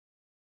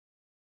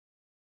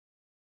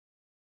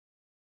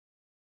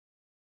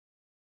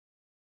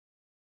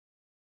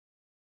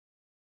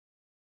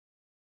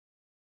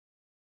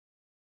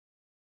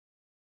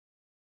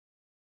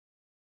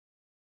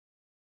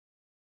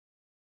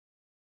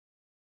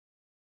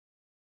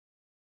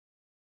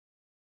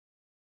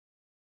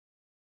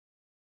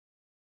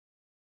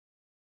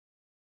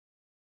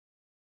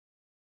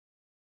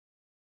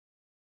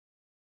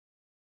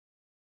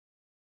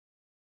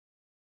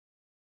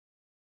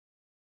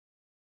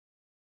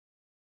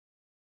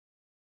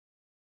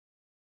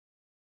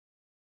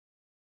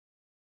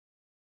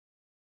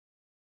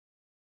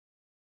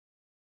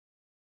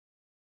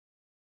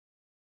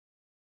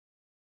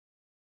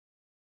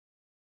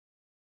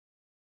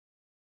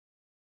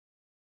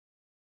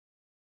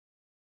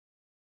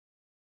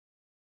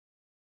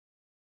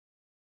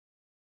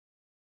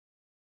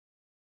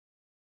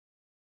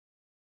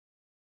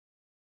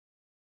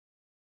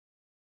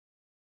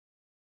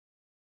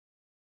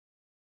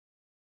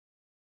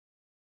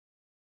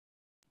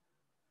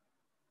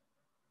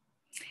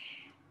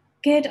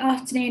Good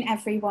afternoon,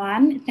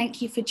 everyone.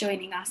 Thank you for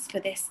joining us for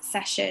this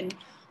session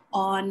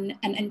on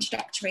an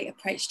introductory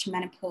approach to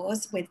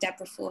menopause with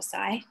Deborah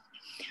Forsythe.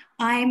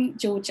 I'm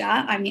Georgia.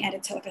 I'm the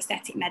editor of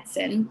Aesthetic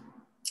Medicine.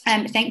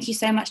 Thank you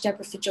so much,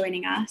 Deborah, for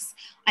joining us.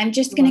 I'm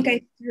just going to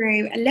go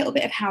through a little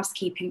bit of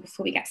housekeeping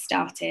before we get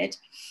started.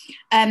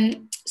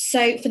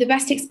 So for the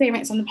best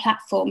experience on the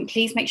platform,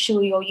 please make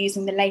sure you're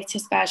using the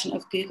latest version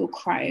of Google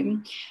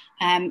Chrome,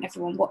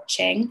 everyone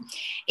watching.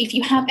 If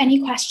you have any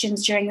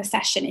questions during the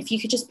session, if you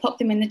could just pop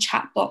them in the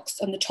chat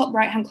box on the top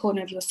right-hand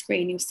corner of your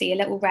screen, you'll see a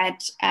little red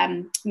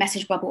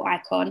message bubble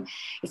icon.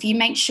 If you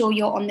make sure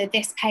you're on the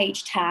This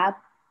Page tab,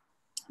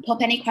 pop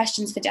any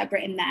questions for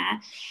Deborah in there.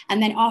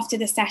 And then after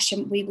the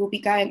session, we will be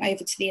going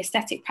over to the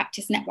Aesthetic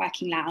Practice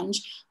Networking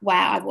Lounge, where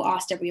I will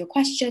ask Deborah your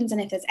questions. And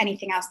if there's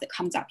anything else that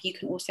comes up, you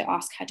can also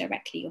ask her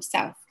directly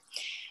yourself.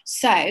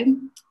 So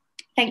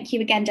thank you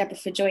again, Deborah,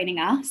 for joining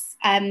us.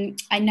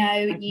 I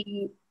know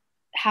you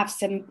have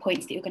some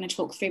points that you're going to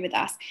talk through with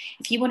us.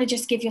 If you want to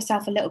just give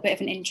yourself a little bit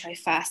of an intro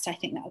first, I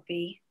think that would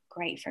be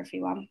great for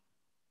everyone.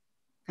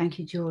 Thank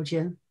you,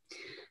 Georgia.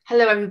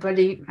 Hello,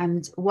 everybody,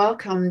 and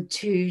welcome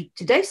to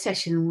today's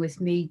session with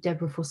me,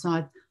 Deborah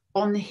Forsythe,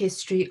 on the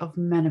history of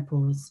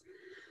menopause.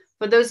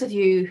 For those of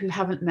you who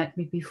haven't met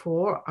me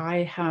before,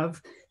 I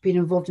have been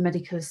involved in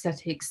medical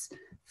aesthetics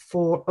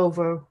for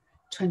over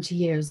 20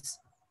 years,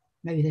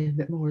 maybe a little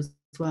bit more as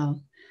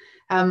well.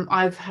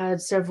 I've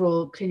had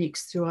several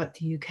clinics throughout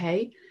the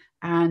UK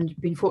and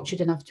been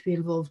fortunate enough to be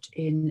involved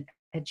in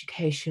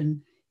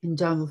education in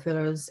dermal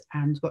fillers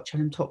and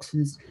botulinum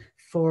toxins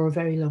for a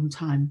very long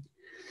time.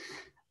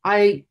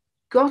 I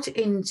got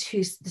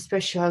into the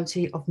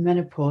specialty of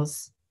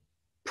menopause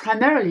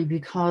primarily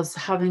because,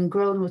 having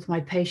grown with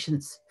my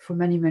patients for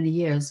many, many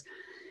years,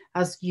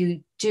 as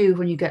you do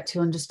when you get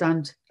to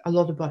understand a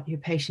lot about your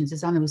patients,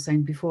 as Anna was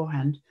saying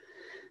beforehand,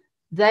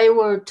 they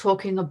were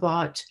talking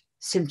about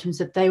symptoms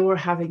that they were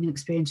having and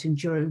experiencing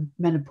during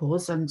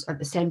menopause, and at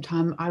the same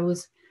time I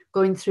was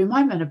going through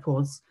my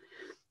menopause.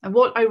 And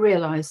what I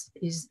realized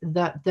is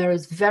that there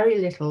is very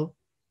little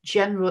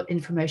general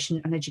information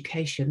and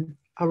education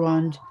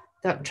around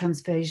that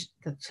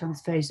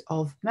transphase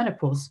of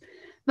menopause,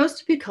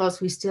 mostly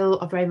because we still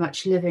are very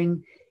much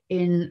living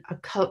in a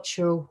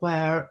culture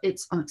where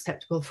it's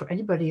unacceptable for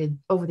anybody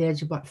over the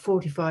age of about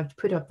 45 to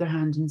put up their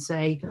hand and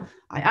say,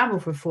 I am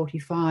over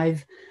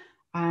 45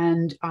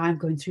 and I'm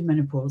going through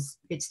menopause.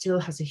 It still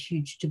has a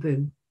huge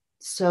taboo.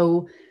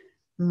 So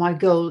my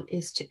goal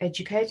is to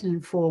educate and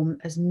inform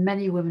as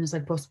many women as I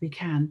possibly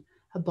can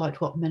about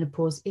what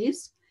menopause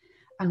is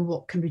and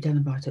what can be done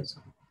about it.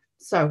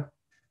 So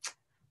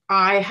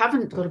I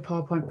haven't got a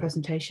PowerPoint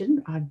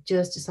presentation. I've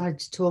just decided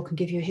to talk and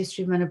give you a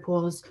history of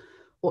menopause,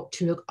 what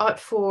to look out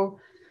for,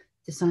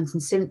 the signs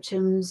and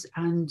symptoms,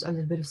 and a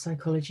little bit of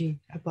psychology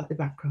about the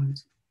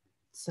background.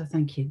 So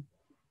thank you.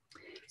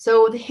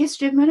 So the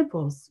history of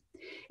menopause.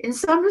 In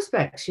some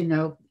respects, you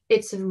know,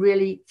 it's a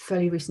really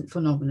fairly recent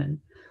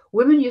phenomenon.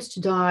 Women used to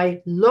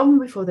die long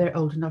before they're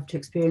old enough to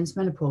experience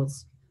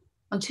menopause.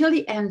 Until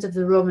the end of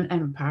the Roman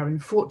Empire in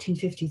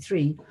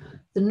 1453,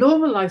 the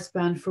normal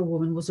lifespan for a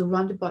woman was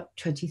around about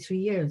 23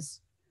 years.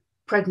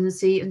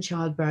 Pregnancy and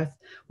childbirth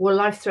were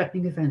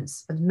life-threatening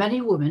events, and many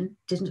women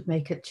didn't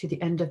make it to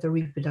the end of their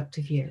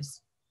reproductive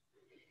years.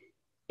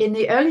 In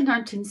the early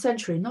 19th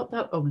century, not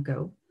that long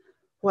ago,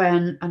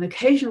 when an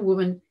occasional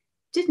woman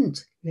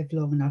didn't live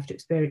long enough to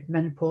experience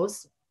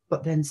menopause,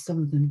 but then some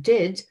of them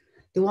did,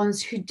 the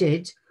ones who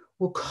did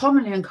were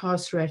commonly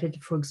incarcerated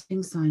for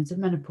exhibiting signs of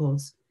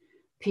menopause.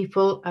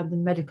 People and the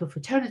medical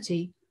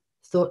fraternity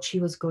thought she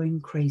was going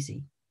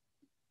crazy.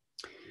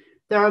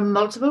 There are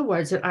multiple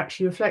words that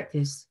actually reflect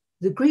this.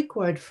 The Greek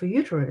word for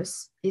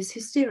uterus is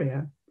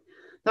hysteria.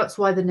 That's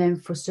why the name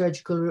for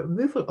surgical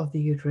removal of the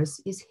uterus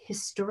is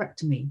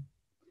hysterectomy.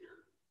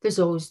 There's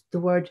always the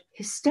word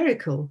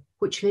hysterical,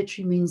 which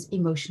literally means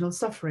emotional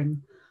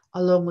suffering,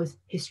 along with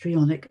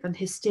histrionic and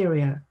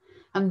hysteria.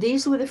 And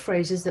these were the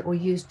phrases that were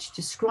used to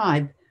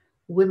describe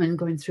women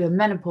going through a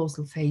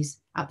menopausal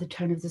phase at the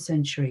turn of the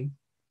century.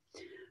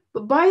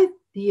 But by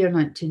the year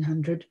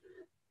 1900,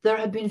 there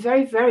had been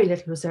very, very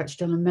little research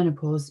done on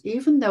menopause,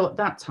 even though at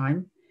that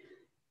time,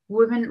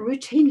 women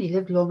routinely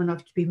lived long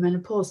enough to be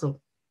menopausal.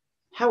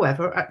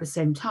 However, at the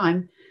same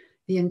time,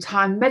 the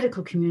entire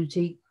medical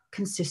community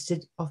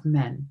consisted of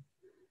men.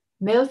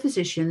 Male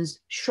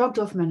physicians shrugged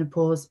off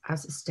menopause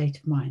as a state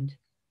of mind.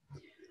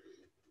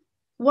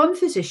 One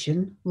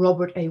physician,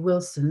 Robert A.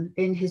 Wilson,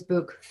 in his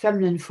book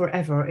Feminine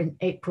Forever in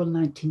April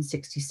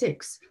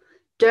 1966,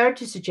 dared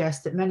to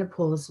suggest that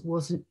menopause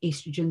was an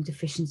estrogen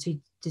deficiency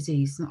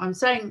disease. Now, I'm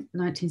saying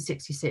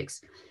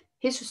 1966.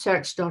 His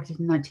research started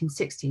in the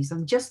 1960s.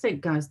 And just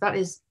think, guys, that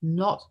is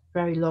not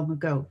very long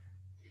ago.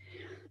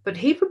 But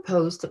he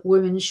proposed that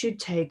women should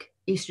take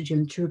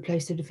estrogen to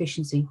replace their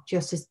deficiency,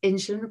 just as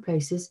insulin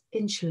replaces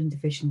insulin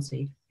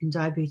deficiency in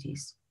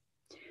diabetes.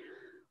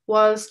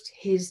 Whilst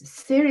his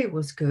theory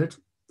was good,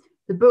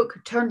 the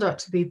book turned out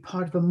to be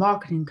part of a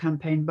marketing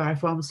campaign by a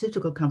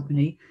pharmaceutical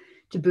company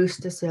to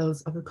boost the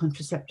sales of the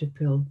contraceptive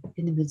pill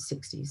in the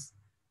mid-60s.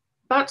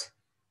 But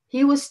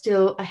He was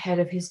still ahead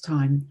of his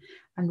time,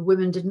 and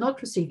women did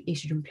not receive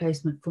estrogen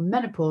replacement for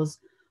menopause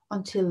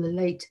until the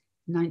late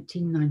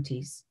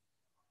 1990s.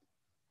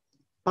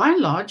 By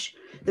and large,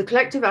 the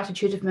collective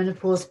attitude of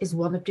menopause is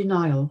one of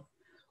denial.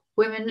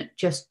 Women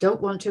just don't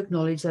want to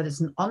acknowledge that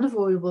it's an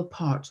unavoidable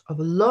part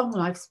of a long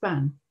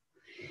lifespan.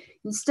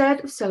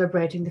 Instead of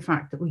celebrating the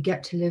fact that we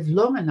get to live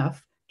long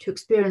enough to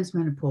experience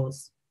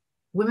menopause,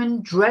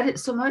 women dread it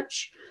so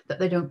much that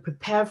they don't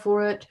prepare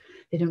for it,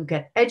 they don't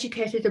get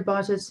educated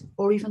about it,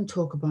 or even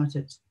talk about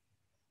it.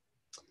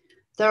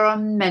 There are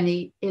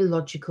many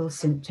illogical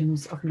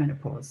symptoms of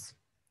menopause.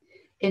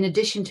 In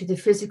addition to the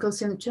physical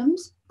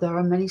symptoms, there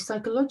are many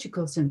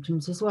psychological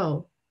symptoms as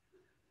well.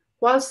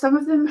 While some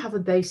of them have a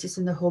basis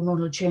in the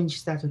hormonal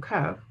changes that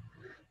occur,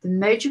 the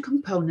major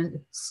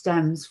component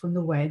stems from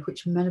the way in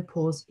which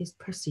menopause is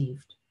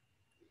perceived.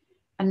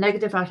 A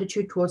negative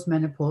attitude towards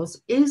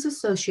menopause is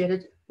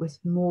associated with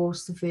more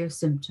severe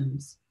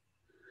symptoms.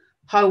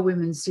 How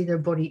women see their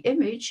body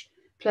image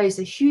plays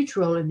a huge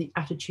role in the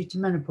attitude to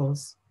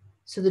menopause,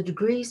 so the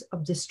degrees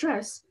of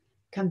distress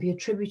can be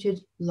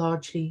attributed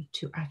largely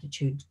to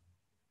attitude.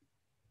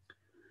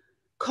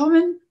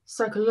 Common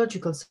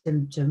psychological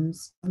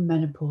symptoms of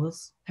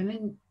menopause can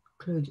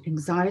include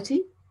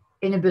anxiety,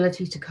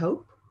 inability to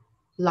cope,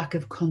 lack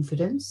of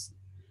confidence,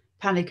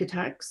 panic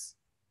attacks,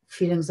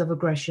 feelings of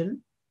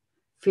aggression,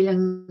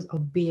 feelings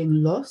of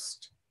being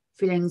lost,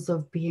 feelings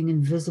of being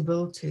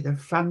invisible to their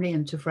family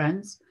and to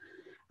friends,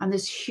 and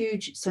this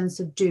huge sense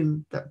of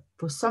doom that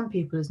for some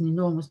people is an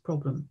enormous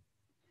problem.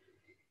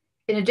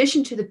 In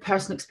addition to the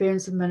personal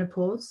experience of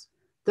menopause,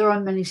 there are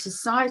many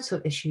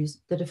societal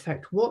issues that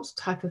affect what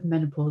type of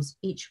menopause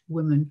each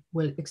woman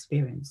will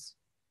experience.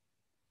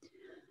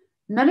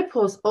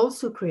 Menopause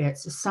also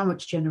creates a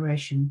sandwich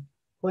generation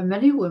where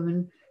many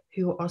women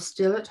who are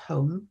still at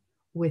home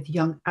with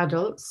young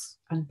adults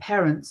and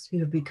parents who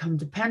have become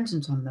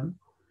dependent on them.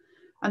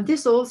 And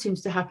this all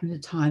seems to happen at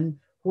a time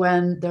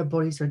when their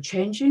bodies are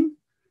changing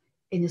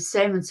in the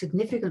same and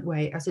significant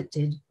way as it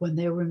did when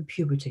they were in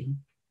puberty.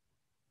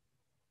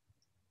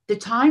 The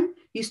time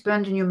you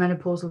spend in your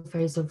menopausal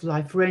phase of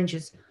life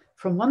ranges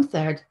from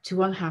 1/3 to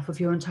 1/2 of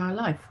your entire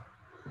life.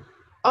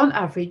 On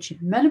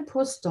average,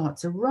 menopause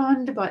starts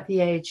around about the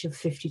age of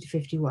 50 to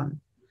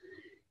 51.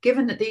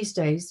 Given that these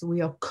days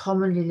we are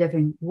commonly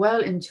living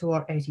well into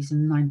our 80s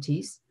and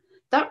 90s,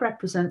 that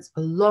represents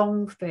a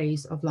long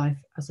phase of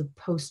life as a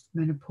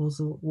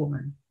post-menopausal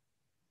woman.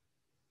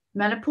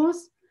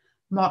 Menopause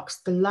marks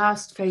the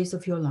last phase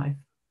of your life.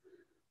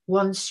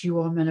 Once you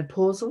are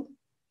menopausal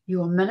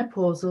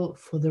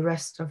for the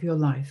rest of your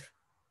life.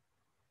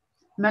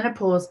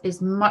 Menopause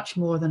is much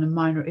more than a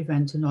minor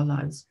event in our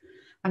lives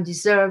and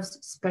deserves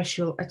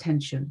special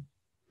attention.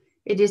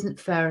 It isn't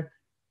fair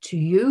to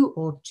you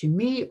or to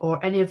me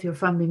or any of your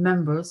family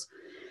members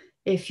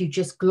if you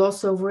just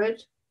gloss over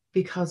it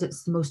because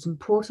it's the most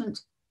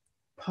important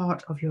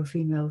part of your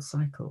female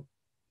cycle.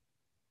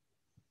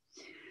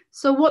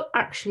 So what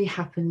actually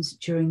happens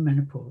during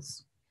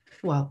menopause?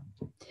 Well,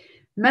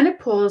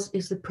 menopause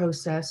is the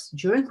process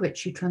during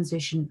which you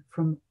transition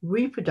from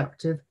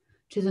reproductive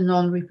to the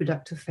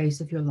non-reproductive phase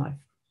of your life.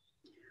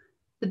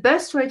 The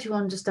best way to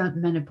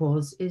understand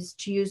menopause is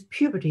to use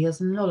puberty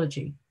as an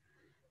analogy.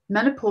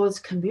 Menopause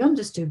can be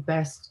understood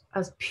best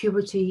as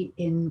puberty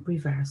in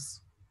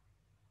reverse.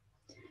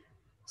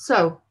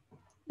 So,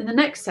 in the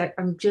next set,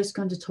 I'm just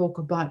going to talk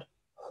about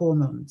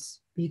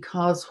hormones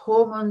because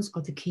hormones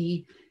are the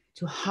key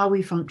to how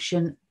we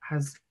function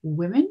as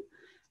women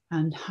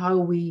and how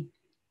we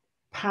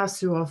pass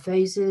through our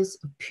phases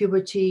of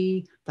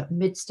puberty, that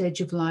mid stage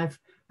of life,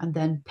 and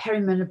then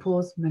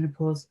perimenopause,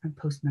 menopause, and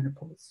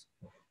postmenopause.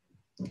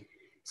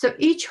 So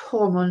each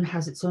hormone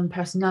has its own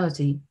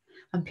personality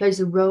and plays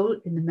a role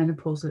in the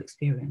menopausal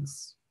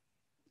experience.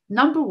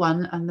 Number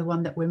one, and the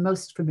one that we're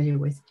most familiar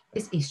with,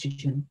 is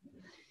estrogen.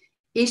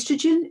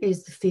 Estrogen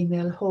is the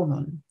female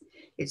hormone.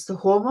 It's the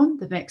hormone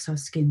that makes our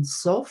skin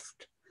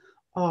soft,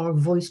 our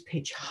voice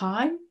pitch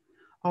high,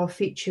 our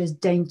features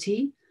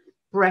dainty,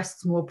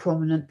 breasts more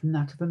prominent than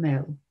that of a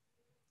male.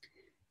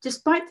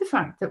 Despite the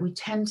fact that we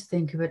tend to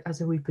think of it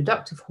as a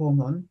reproductive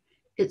hormone,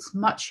 it's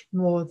much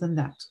more than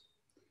that.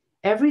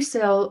 Every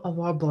cell of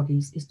our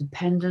bodies is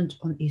dependent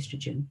on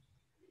estrogen.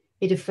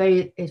 It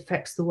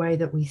affects the way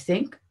that we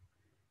think,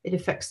 it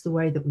affects the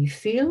way that we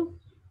feel,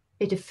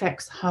 it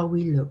affects how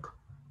we look.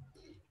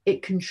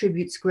 It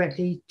contributes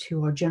greatly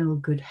to our general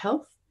good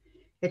health.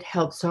 It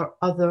helps our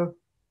other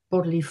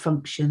bodily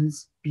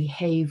functions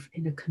behave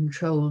in a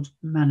controlled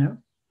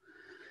manner.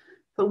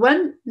 But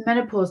when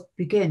menopause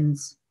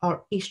begins,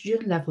 our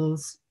estrogen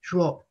levels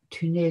drop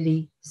to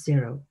nearly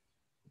zero.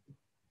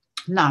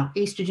 Now,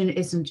 estrogen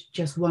isn't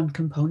just one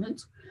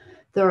component.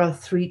 There are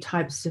 3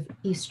 types of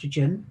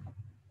estrogen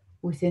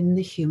within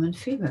the human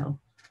female.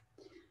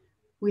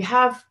 We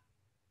have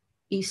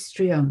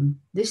estrione.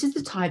 This is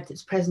the type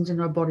that's present in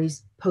our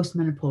bodies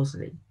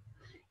postmenopausally.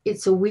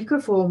 It's a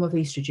weaker form of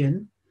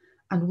estrogen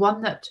and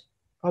one that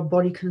our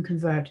body can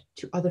convert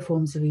to other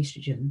forms of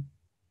estrogen.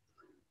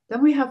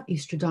 Then we have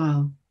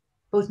estradiol.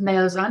 Both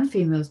males and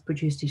females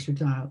produce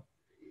estradiol.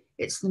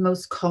 It's the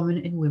most common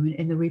in women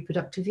in the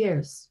reproductive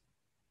years.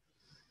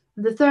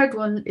 And the third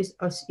one is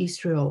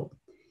estriol.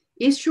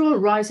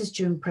 Estriol rises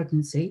during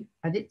pregnancy,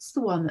 and it's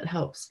the one that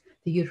helps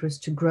the uterus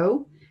to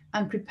grow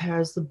and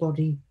prepares the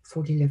body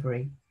for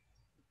delivery.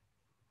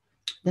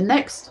 The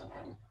next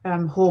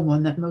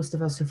hormone that most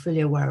of us are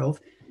fully aware of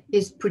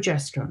is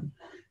progesterone.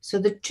 So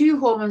the two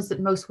hormones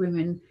that most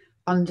women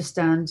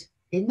understand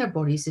in their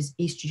bodies is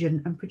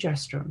estrogen and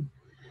progesterone.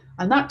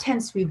 And that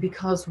tends to be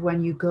because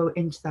when you go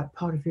into that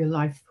part of your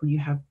life when you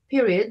have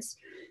periods,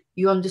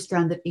 you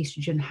understand that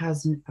estrogen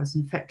has an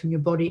effect on your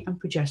body and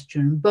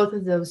progesterone. And both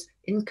of those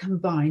in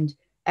combined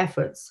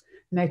efforts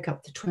make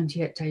up the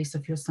 28 days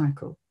of your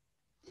cycle.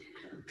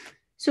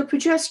 So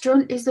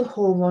progesterone is the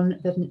hormone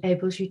that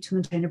enables you to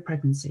maintain a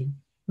pregnancy.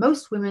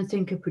 Most women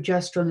think of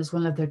progesterone as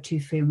one of their two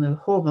female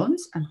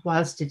hormones, and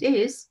whilst it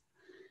is,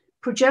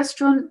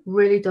 progesterone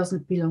really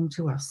doesn't belong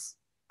to us.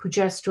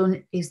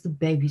 Progesterone is the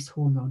baby's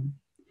hormone.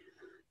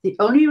 The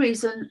only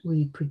reason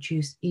we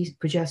produce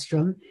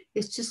progesterone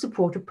is to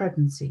support a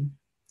pregnancy.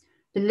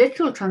 The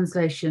literal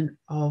translation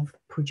of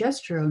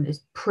progesterone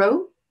is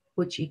pro,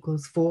 which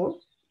equals for,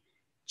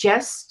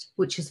 gest,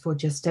 which is for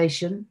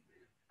gestation,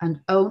 and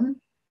own,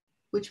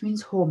 which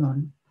means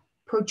hormone,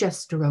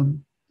 progesterone.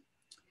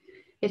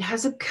 It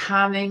has a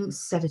calming,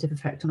 sedative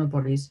effect on our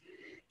bodies,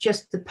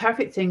 just the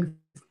perfect thing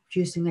for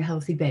producing a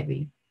healthy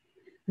baby.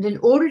 And in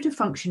order to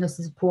function as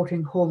the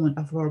supporting hormone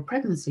of our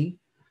pregnancy,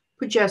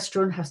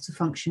 progesterone has to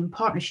function in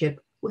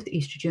partnership with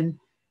estrogen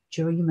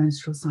during your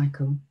menstrual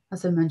cycle,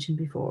 as I mentioned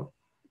before.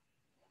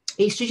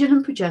 Estrogen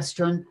and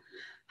progesterone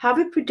have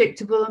a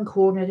predictable and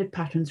coordinated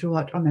pattern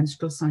throughout our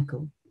menstrual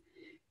cycle.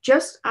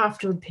 Just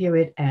after the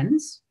period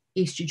ends,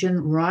 estrogen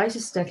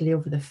rises steadily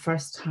over the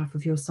first half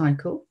of your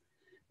cycle,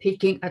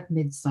 peaking at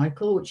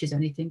mid-cycle, which is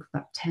anything from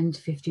that 10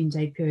 to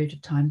 15-day period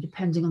of time,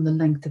 depending on the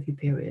length of your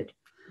period.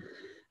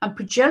 And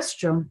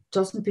progesterone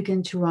doesn't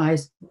begin to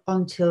rise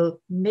until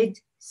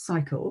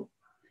mid-cycle.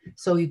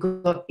 So you've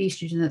got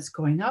estrogen that's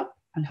going up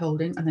and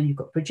holding, and then you've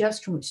got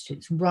progesterone, which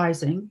is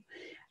rising,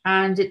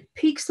 and it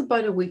peaks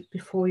about a week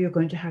before you're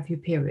going to have your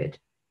period.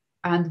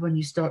 And when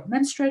you start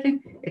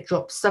menstruating, it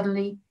drops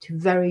suddenly to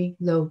very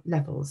low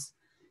levels.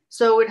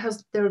 So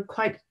there are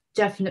quite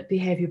definite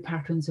behavior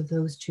patterns of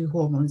those two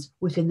hormones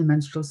within the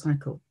menstrual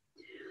cycle.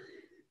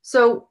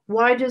 So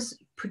why does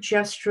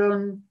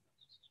progesterone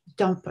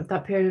dump at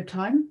that period of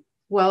time?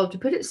 Well, to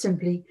put it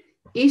simply,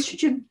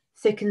 estrogen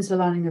thickens the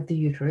lining of the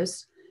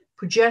uterus.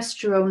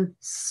 Progesterone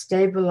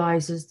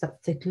stabilizes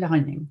that thick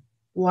lining.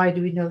 Why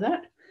do we know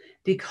that?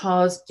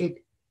 Because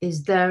it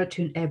is there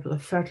to enable a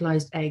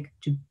fertilized egg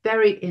to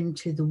bury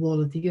into the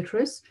wall of the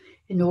uterus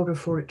in order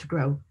for it to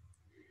grow.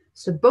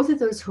 So both of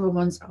those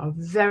hormones are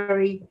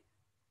very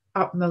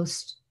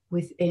utmost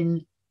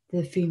within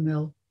the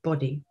female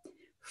body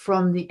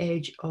from the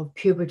age of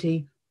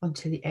puberty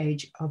until the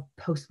age of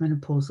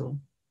postmenopausal.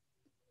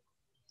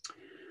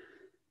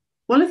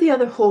 One of the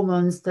other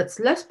hormones that's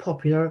less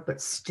popular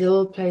but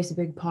still plays a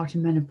big part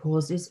in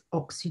menopause is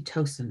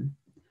oxytocin.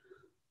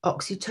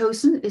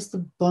 Oxytocin is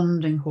the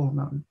bonding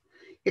hormone.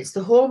 It's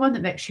the hormone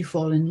that makes you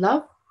fall in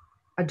love,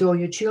 adore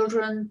your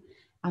children,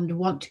 and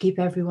want to keep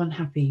everyone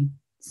happy.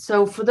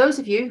 So for those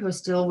of you who are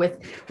still with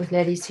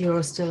ladies here who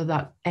are still at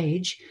that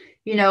age,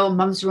 you know,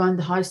 mums around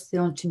the house, they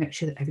want to make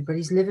sure that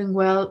everybody's living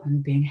well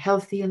and being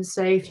healthy and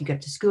safe. You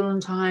get to school on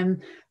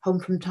time, home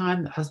from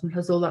time, the husband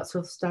has all that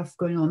sort of stuff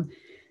going on.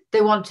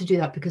 They want to do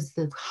that because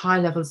of the high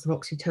levels of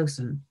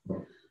oxytocin.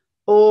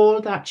 All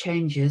that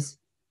changes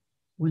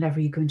whenever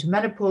you go into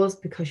menopause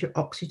because your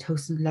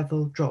oxytocin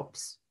level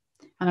drops.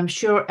 And I'm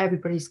sure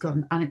everybody's got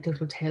an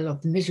anecdotal tale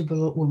of the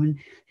miserable woman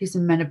who's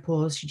in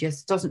menopause. She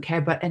just doesn't care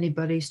about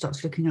anybody,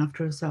 starts looking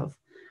after herself.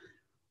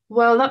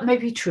 Well, that may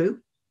be true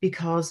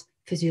because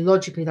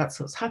physiologically that's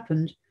what's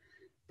happened,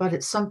 but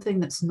it's something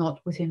that's not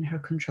within her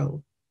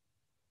control.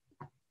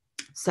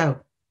 So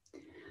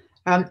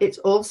it's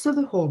also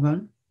the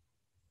hormone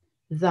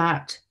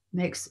that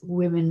makes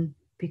women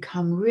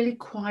become really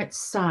quite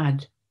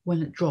sad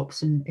when it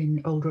drops in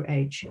older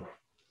age.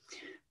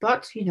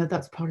 But, you know,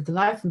 that's part of the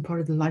life and part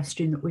of the life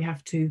stream that we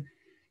have to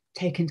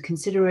take into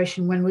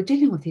consideration when we're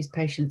dealing with these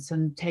patients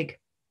and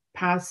take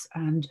paths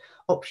and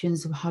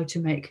options of how to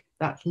make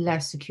that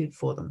less acute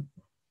for them.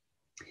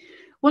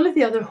 One of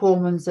the other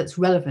hormones that's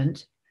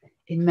relevant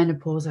in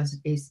menopause, as it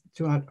is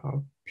throughout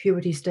our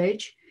puberty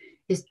stage,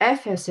 is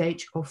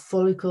FSH, or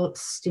follicle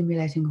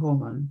stimulating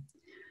hormone.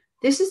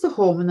 This is the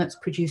hormone that's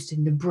produced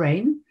in the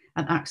brain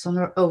and acts on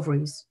our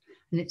ovaries,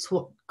 and it's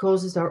what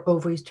causes our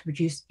ovaries to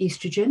produce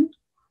estrogen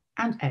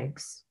and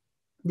eggs.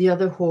 The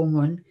other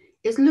hormone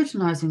is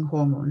luteinizing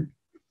hormone,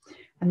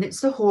 and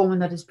it's the hormone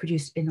that is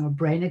produced in our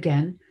brain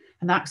again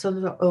and acts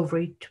on our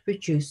ovary to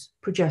produce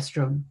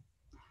progesterone.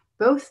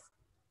 Both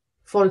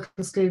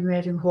follicle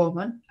stimulating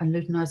hormone and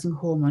luteinizing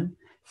hormone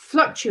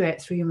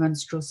fluctuate through your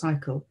menstrual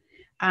cycle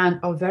and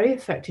are very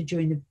affected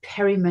during the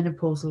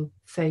perimenopausal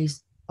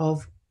phase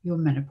of your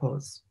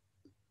menopause.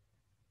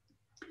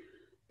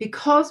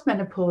 Because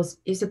menopause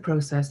is a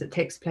process that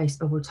takes place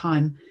over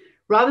time,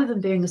 Rather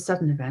than being a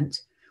sudden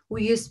event,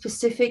 we use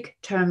specific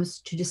terms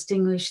to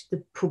distinguish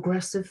the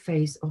progressive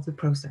phase of the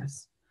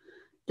process.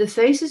 The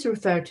phases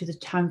refer to the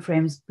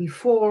timeframes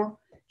before,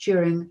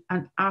 during,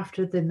 and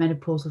after the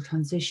menopausal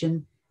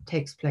transition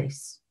takes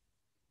place.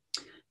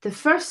 The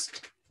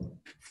first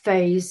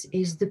phase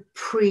is the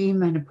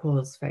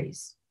pre-menopause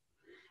phase,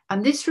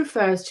 and this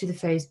refers to the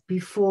phase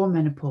before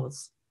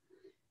menopause.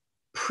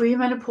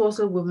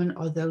 Premenopausal women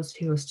are those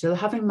who are still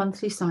having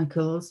monthly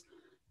cycles,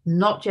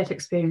 not yet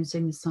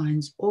experiencing the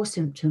signs or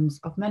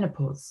symptoms of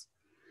menopause.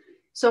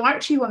 So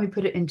actually, when we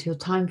put it into a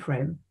time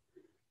frame,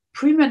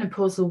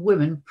 premenopausal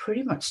women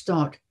pretty much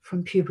start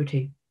from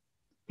puberty,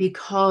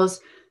 because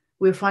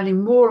we're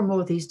finding more and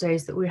more these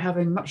days that we're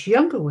having much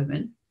younger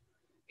women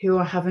who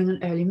are having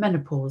an early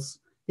menopause.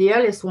 The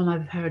earliest one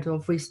I've heard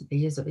of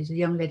recently is a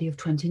young lady of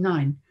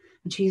 29,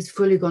 and she's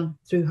fully gone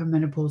through her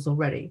menopause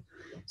already.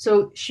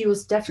 So she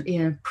was definitely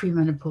in a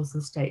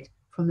premenopausal state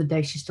from the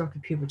day she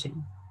started puberty.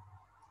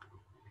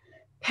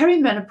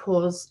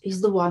 Perimenopause is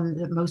the one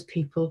that most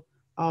people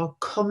are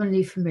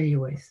commonly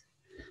familiar with.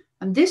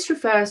 And this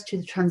refers to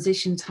the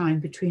transition time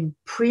between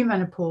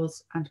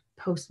premenopause and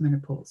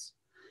postmenopause.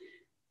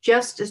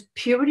 Just as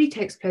puberty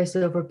takes place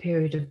over a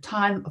period of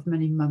time of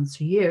many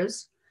months or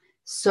years,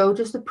 so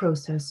does the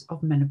process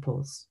of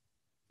menopause.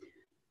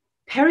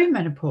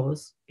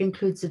 Perimenopause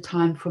includes the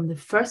time from the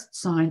first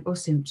sign or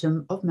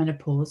symptom of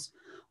menopause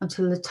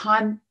until the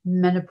time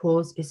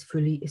menopause is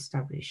fully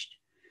established.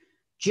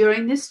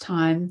 During this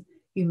time,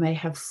 you may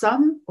have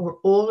some or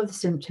all of the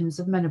symptoms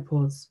of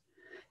menopause.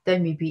 They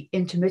may be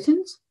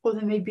intermittent or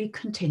they may be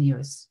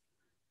continuous.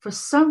 For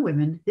some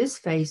women, this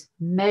phase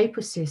may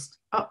persist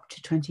up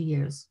to 20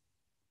 years.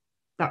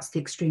 That's the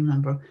extreme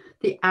number.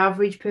 The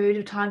average period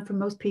of time for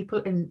most people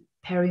in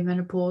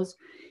perimenopause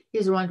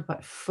is around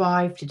about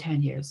 5 to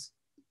 10 years.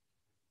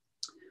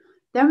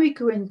 Then we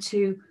go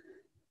into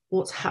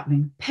what's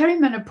happening.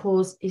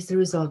 Perimenopause is the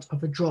result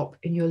of a drop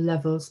in your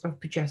levels of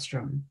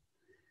progesterone.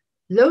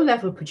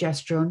 Low-level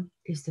progesterone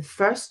is the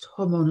first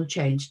hormonal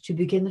change to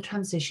begin the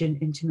transition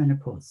into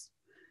menopause.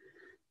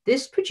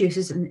 This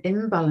produces an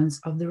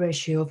imbalance of the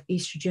ratio of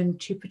estrogen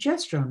to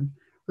progesterone,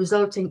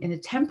 resulting in a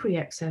temporary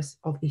excess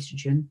of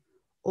estrogen,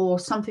 or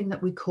something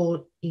that we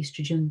call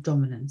estrogen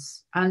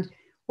dominance. And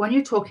when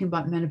you're talking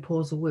about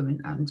menopausal women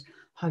and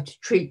how to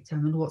treat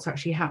them and what's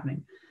actually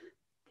happening,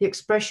 the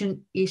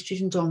expression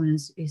estrogen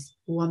dominance is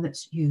one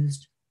that's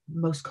used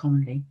most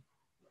commonly.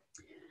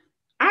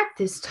 At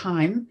this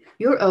time,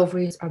 your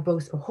ovaries are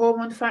both a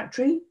hormone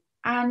factory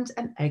and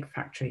an egg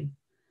factory.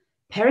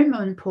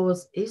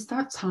 Perimenopause is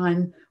that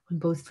time when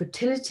both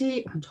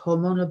fertility and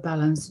hormonal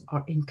balance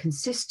are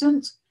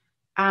inconsistent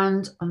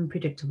and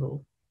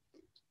unpredictable.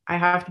 I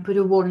have to put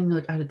a warning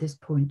note out at this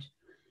point.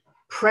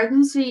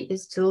 Pregnancy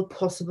is still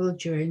possible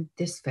during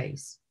this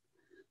phase.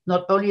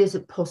 Not only is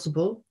it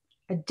possible,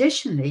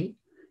 additionally,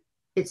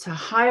 it's a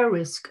higher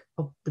risk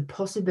of the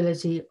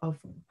possibility of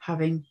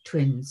having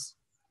twins.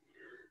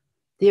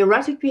 The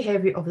erratic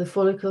behavior of the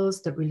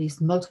follicles that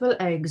release multiple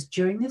eggs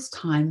during this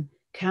time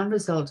can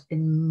result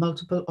in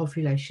multiple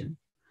ovulation.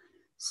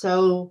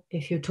 So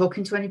if you're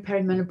talking to any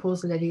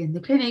perimenopausal lady in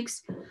the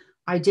clinics,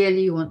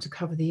 ideally you want to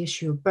cover the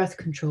issue of birth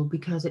control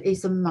because it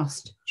is a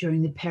must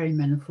during the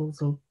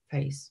perimenopausal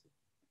phase.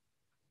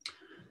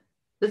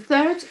 The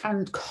third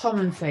and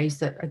common phase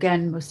that,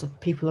 again, most of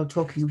people are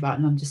talking about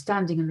and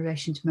understanding in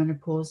relation to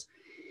menopause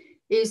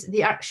is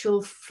the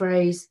actual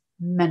phrase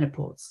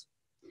menopause.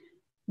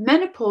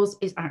 Menopause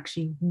is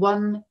actually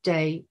one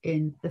day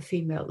in the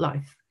female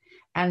life,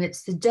 and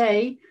it's the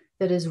day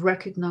that is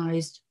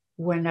recognized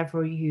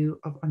whenever you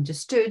have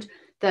understood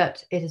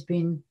that it has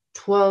been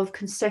 12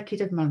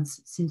 consecutive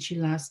months since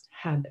you last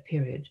had a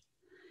period.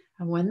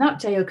 And when that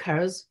day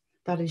occurs,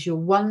 that is your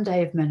one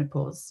day of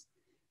menopause.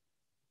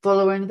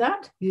 Following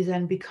that, you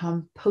then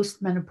become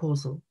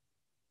postmenopausal.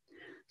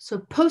 So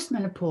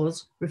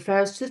postmenopause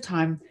refers to the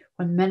time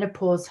when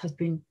menopause has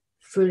been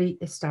fully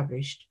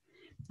established.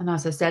 And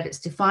as I said,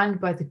 it's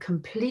defined by the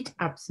complete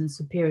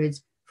absence of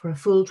periods for a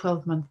full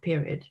 12-month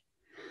period.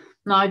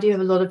 Now, I do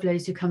have a lot of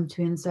ladies who come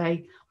to me and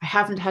say, I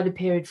haven't had a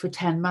period for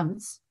 10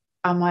 months.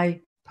 Am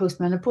I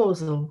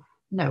postmenopausal?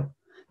 No,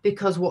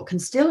 because what can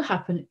still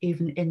happen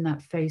even in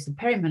that phase of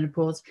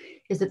perimenopause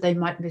is that they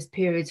might miss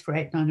periods for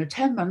 8, 9, or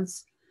 10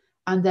 months,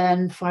 and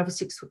then 5 or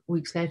 6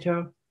 weeks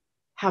later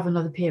have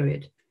another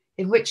period,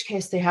 in which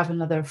case they have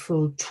another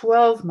full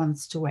 12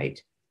 months to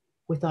wait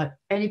without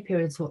any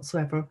periods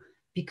whatsoever,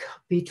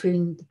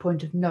 between the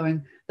point of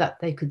knowing that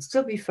they could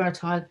still be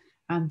fertile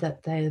and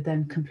that they are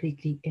then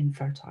completely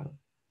infertile.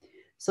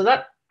 So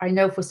that, I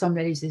know for some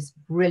ladies, is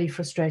really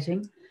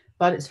frustrating,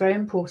 but it's very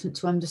important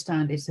to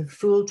understand it's a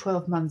full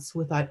 12 months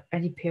without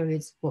any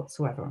periods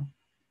whatsoever.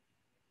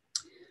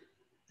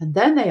 And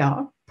then they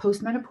are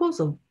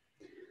postmenopausal.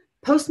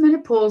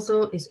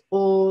 Postmenopausal is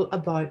all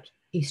about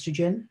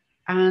estrogen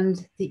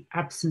and the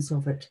absence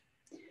of it.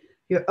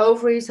 Your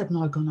ovaries have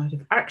now gone out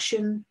of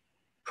action.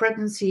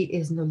 Pregnancy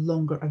is no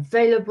longer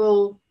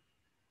available.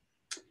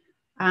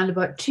 And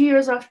about 2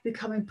 years after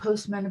becoming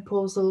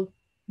postmenopausal,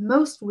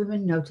 most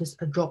women notice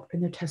a drop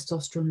in their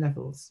testosterone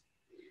levels.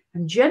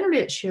 And generally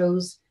it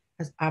shows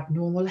as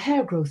abnormal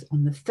hair growth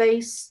on the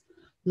face,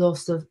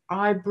 loss of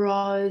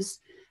eyebrows,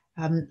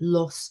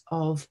 loss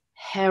of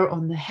hair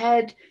on the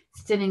head,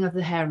 thinning of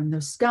the hair on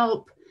their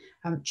scalp,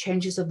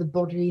 changes of the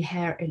bodily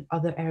hair in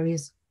other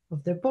areas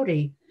of their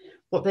body.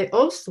 What they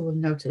also will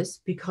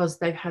notice, because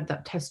they've had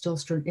that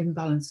testosterone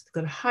imbalance, they've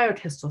got a higher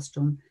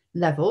testosterone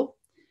level,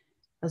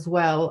 as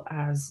well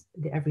as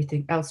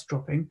everything else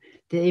dropping,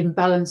 the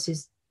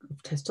imbalances of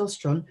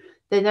testosterone,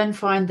 they then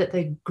find that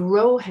they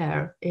grow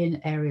hair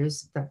in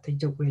areas that they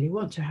don't really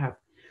want to have.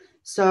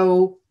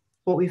 So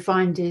what we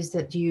find is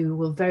that you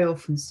will very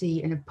often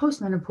see in a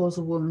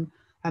postmenopausal woman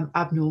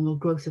abnormal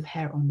growth of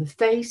hair on the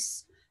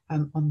face,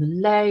 on the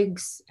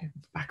legs,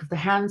 back of the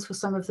hands for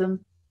some of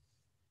them.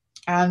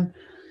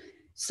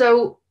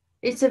 So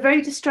it's a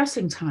very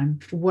distressing time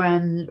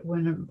when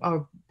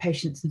our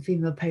patients and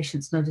female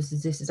patients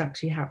notices this is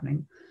actually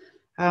happening.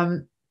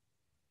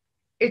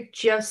 It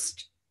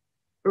just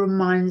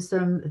reminds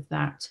them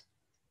that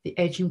the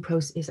aging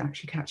process is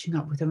actually catching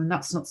up with them, and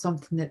that's not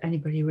something that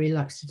anybody really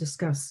likes to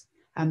discuss,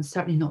 and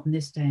certainly not in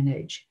this day and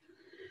age.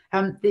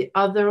 The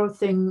other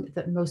thing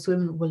that most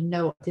women will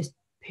know at this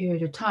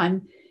period of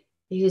time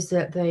is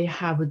that they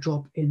have a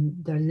drop in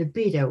their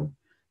libido.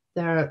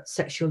 Their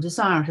sexual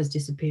desire has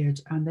disappeared,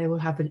 and they will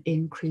have an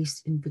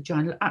increase in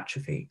vaginal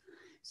atrophy.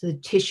 So the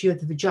tissue of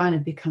the vagina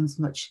becomes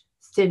much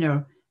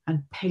thinner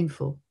and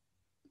painful.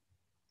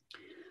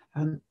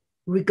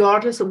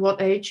 Regardless of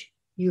what age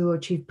you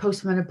achieve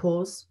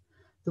postmenopause,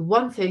 the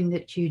one thing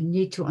that you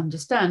need to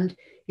understand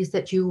is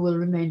that you will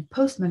remain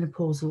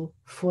postmenopausal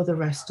for the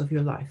rest of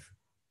your life.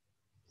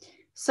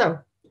 So,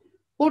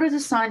 what are the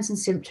signs and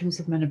symptoms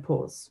of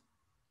menopause?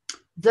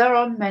 There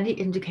are many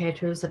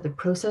indicators that the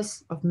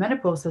process of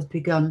menopause has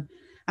begun,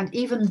 and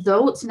even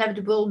though it's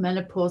inevitable,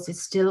 menopause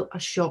is still a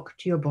shock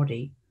to your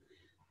body.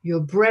 Your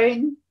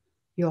brain,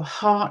 your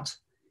heart,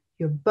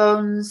 your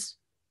bones,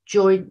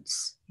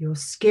 joints, your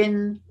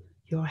skin,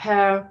 your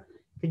hair,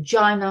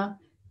 vagina,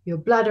 your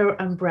bladder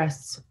and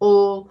breasts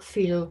all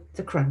feel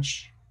the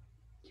crunch.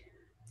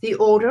 The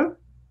order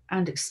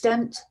and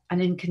extent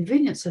and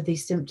inconvenience of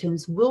these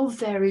symptoms will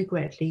vary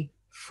greatly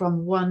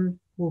from one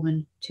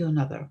woman to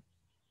another.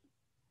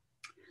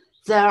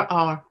 There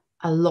are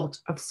a lot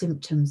of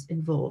symptoms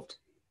involved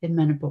in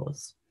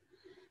menopause.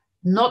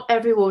 Not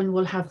everyone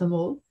will have them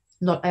all.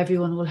 Not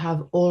everyone will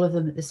have all of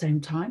them at the same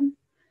time.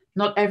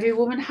 Not every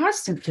woman has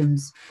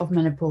symptoms of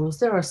menopause.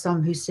 There are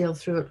some who sail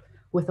through it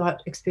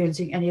without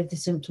experiencing any of the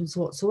symptoms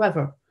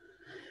whatsoever.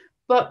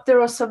 But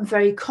there are some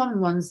very common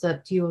ones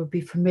that you will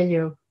be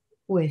familiar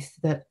with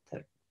that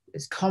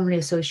is commonly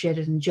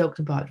associated and joked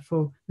about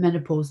for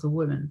menopausal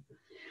women.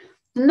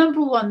 The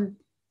number one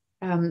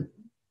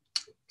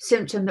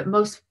symptom that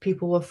most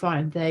people will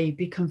find they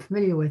become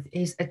familiar with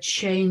is a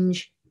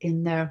change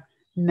in their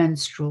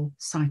menstrual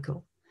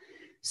cycle.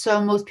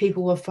 So most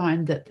people will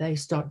find that they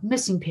start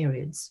missing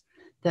periods,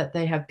 that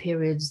they have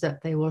periods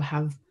that they will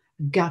have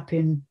a gap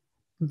in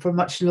for a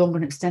much longer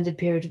and extended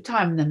period of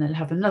time, and then they'll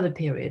have another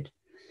period.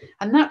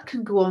 And that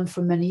can go on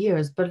for many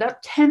years, but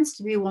that tends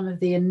to be one of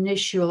the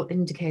initial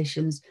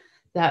indications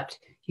that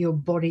your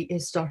body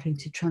is starting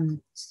to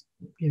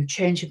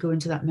change and go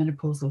into that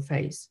menopausal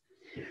phase.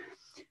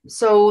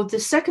 So the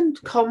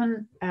second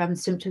common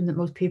symptom that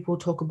most people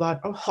talk about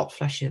are hot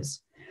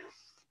flushes.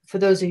 For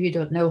those of you who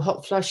don't know,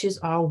 hot flushes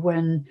are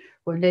when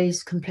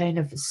ladies complain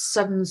of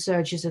sudden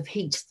surges of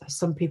heat.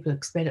 Some people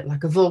explain it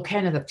like a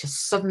volcano that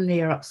just suddenly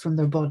erupts from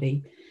their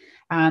body,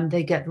 and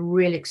they get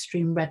really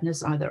extreme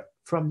redness either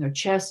from their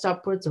chest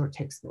upwards or it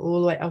takes them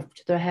all the way up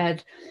to their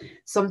head.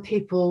 Some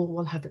people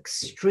will have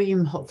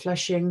extreme hot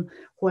flushing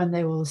when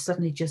they will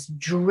suddenly just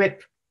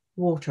drip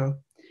water.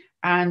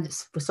 And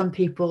for some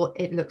people,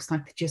 it looks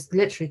like they just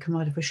literally come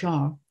out of a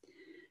shower.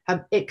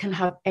 It can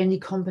have any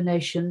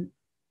combination.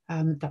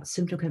 That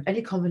symptom can have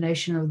any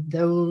combination of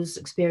those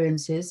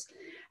experiences.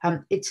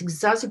 It's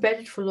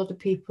exacerbated for a lot of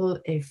people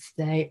if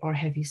they are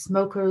heavy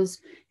smokers,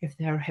 if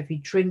they are heavy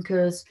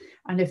drinkers,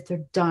 and if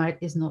their diet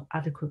is not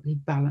adequately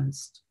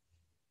balanced.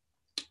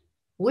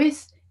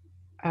 With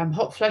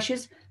hot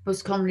flushes,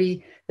 most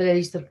commonly the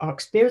ladies that are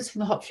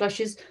experiencing the hot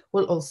flushes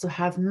will also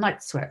have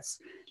night sweats.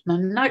 Now,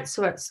 night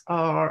sweats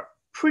are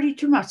pretty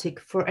traumatic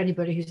for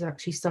anybody who's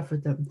actually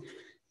suffered them.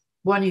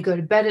 When you go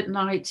to bed at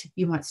night,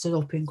 you might start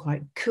off being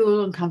quite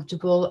cool and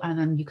comfortable, and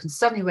then you can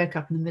suddenly wake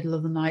up in the middle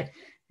of the night,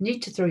 need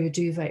to throw your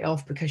duvet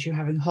off because you're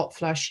having a hot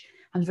flush,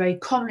 and very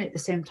commonly at the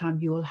same time,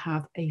 you will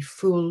have a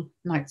full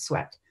night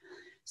sweat.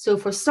 So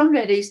for some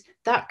ladies,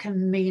 that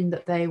can mean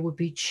that they would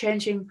be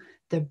changing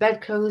their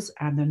bedclothes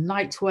and their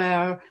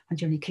nightwear and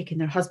generally kicking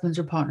their husbands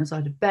or partners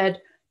out of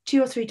bed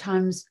 2 or 3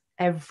 times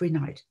every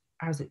night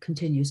as it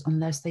continues,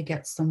 unless they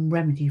get some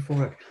remedy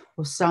for it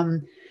or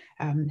some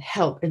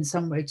help in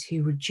some way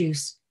to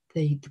reduce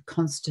the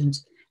constant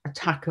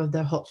attack of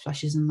their hot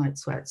flushes and night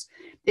sweats.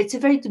 It's a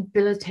very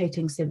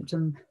debilitating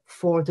symptom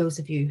for those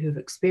of you who've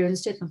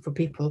experienced it and for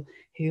people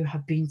who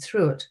have been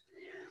through it.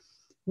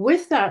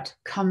 With that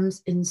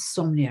comes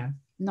insomnia.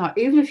 Now,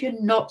 even if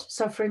you're not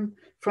suffering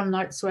from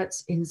night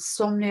sweats,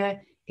 insomnia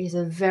is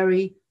a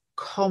very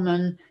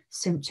common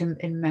symptom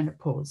in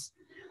menopause.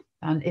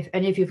 And if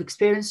any of you have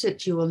experienced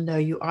it, you will know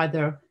you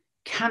either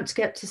can't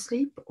get to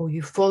sleep, or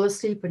you fall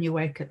asleep and you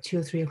wake at 2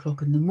 or 3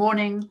 o'clock in the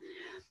morning,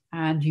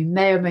 and you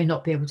may or may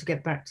not be able to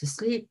get back to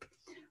sleep,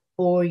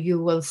 or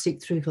you will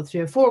sleep through till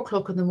 3 or 4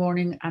 o'clock in the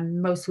morning.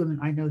 And most women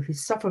I know who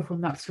suffer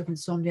from that sort of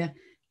insomnia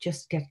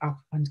just get up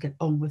and get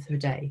on with their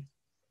day.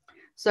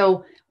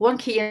 So one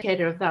key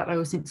indicator of that, I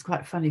always think, is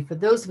quite funny. For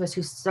those of us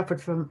who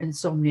suffered from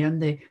insomnia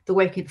and the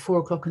waking at 4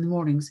 o'clock in the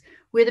mornings,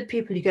 we're the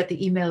people you get the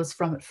emails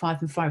from at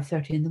 5 and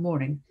 5:30 in the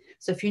morning.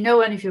 So if you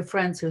know any of your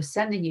friends who are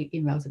sending you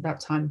emails at that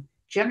time,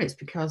 generally it's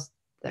because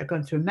they're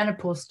going through a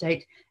menopause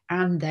state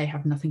and they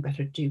have nothing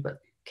better to do but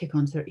kick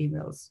onto their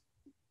emails.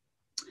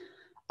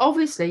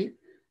 Obviously,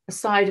 a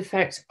side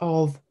effect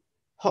of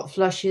hot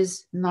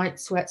flushes, night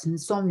sweats, and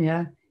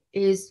insomnia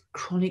is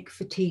chronic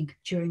fatigue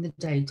during the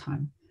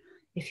daytime.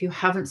 If you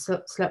haven't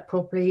slept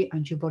properly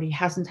and your body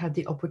hasn't had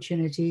the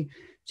opportunity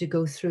to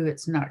go through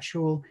its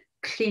natural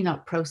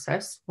cleanup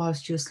process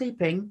whilst you're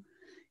sleeping,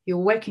 you're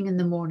waking in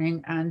the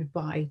morning and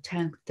by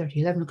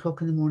 10:30, 11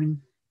 o'clock in the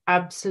morning,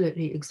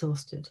 absolutely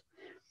exhausted.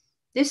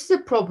 This is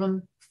a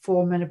problem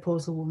for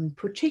menopausal women,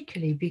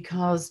 particularly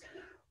because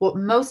what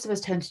most of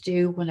us tend to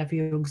do whenever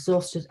you're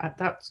exhausted at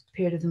that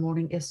period of the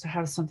morning is to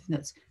have something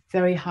that's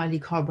very highly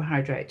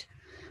carbohydrate.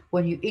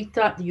 When you eat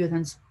that, you're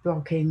then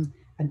sparking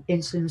an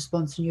insulin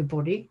response in your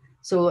body.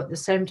 So at the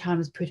same time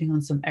as putting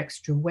on some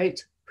extra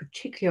weight,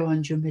 particularly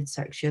around your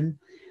midsection,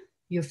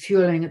 you're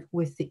fueling it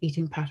with the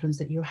eating patterns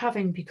that you're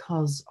having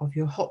because of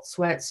your hot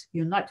sweats,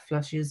 your night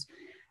flushes,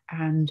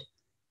 and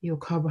your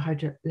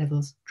carbohydrate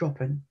levels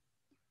dropping.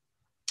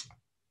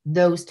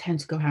 Those tend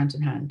to go hand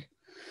in hand.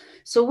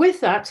 So with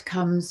that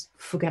comes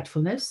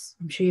forgetfulness.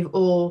 I'm sure you've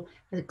all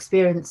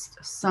experienced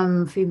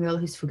some female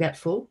who's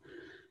forgetful.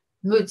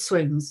 Mood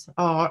swings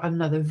are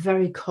another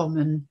very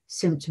common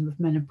symptom of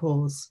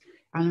menopause.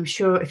 And I'm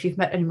sure if you've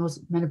met any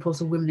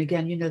menopausal women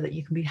again, you know that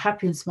you can be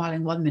happy and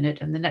smiling 1 minute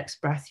and the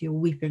next breath you're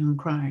weeping and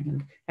crying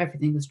and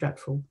everything is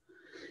dreadful.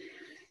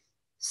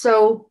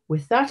 So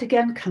with that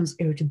again comes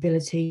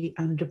irritability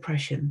and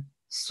depression.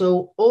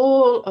 So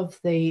all of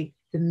the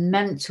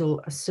mental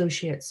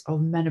associates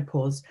of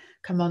menopause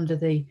come under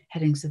the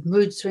headings of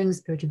mood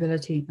swings,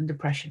 irritability, and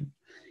depression.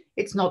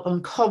 It's not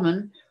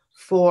uncommon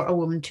for a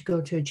woman to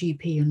go to a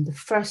GP, and the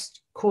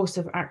first course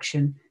of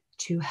action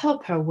to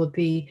help her would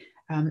be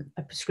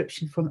a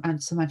prescription from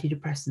some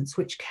antidepressants,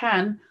 which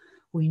can,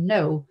 we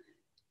know,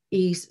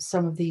 ease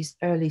some of these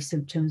early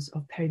symptoms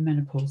of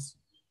perimenopause.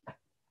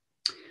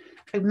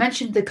 I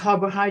mentioned the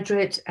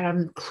carbohydrate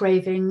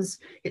cravings.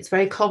 It's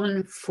very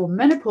common for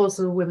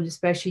menopausal women,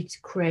 especially,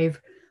 to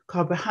crave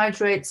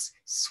carbohydrates,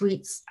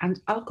 sweets,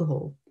 and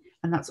alcohol.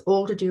 And that's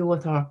all to do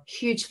with our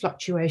huge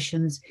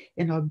fluctuations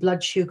in our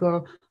blood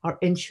sugar, our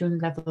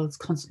insulin levels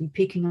constantly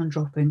peaking and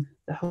dropping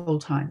the whole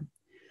time.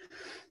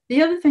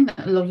 The other thing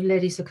that a lot of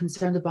ladies are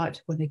concerned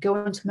about when they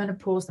go into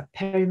menopause, that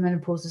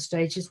perimenopausal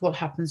stage, is what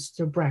happens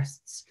to their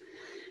breasts.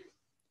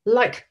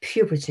 Like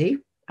puberty,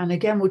 and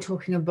again, we're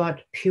talking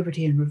about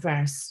puberty in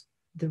reverse,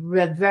 the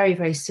very,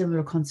 very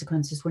similar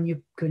consequences. When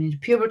you're going into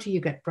puberty,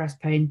 you get breast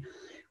pain.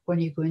 When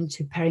you go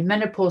into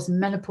perimenopause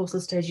and menopausal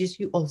stages,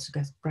 you also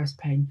get breast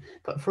pain,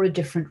 but for a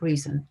different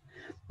reason.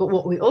 But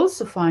what we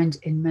also find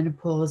in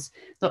menopause,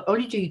 not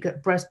only do you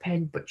get breast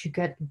pain, but you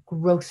get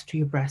growth to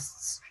your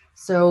breasts.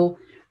 So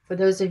for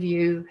those of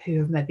you who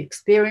have maybe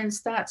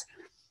experienced that,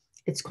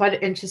 it's quite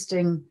an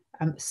interesting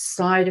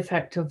side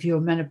effect of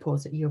your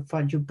menopause that you'll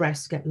find your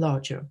breasts get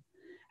larger.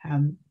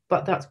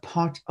 But that's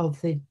part of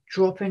the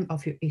dropping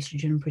of your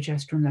estrogen and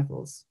progesterone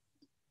levels.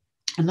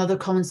 Another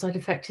common side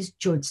effect is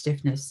joint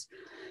stiffness.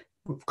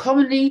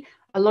 Commonly,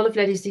 a lot of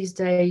ladies these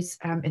days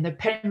in the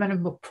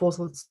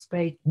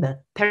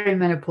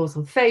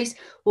perimenopausal phase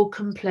will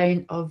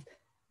complain of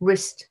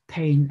wrist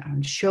pain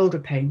and shoulder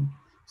pain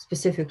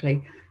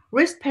specifically.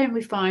 Wrist pain,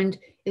 we find,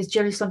 is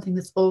generally something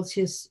that's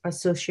also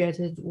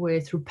associated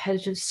with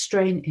repetitive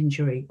strain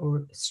injury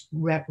or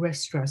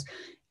rest stress.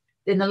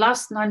 In the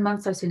last 9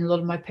 months, I've seen a lot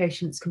of my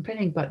patients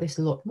complaining about this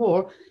a lot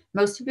more,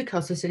 mostly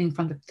because they're sitting in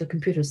front of the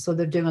computers. So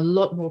they're doing a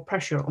lot more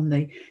pressure on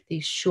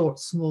these short,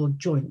 small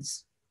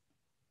joints.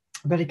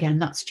 But again,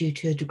 that's due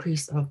to a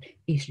decrease of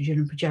estrogen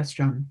and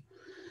progesterone.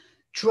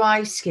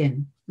 Dry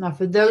skin. Now,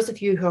 for those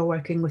of you who are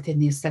working within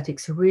the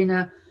aesthetics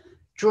arena,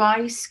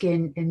 dry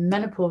skin in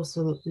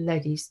menopausal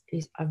ladies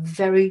is a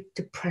very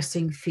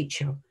depressing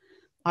feature.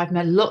 I've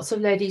met lots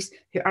of ladies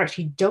who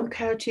actually don't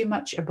care too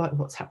much about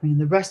what's happening in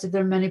the rest of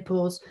their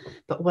menopause,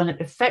 but when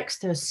it affects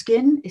their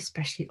skin,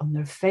 especially on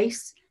their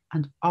face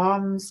and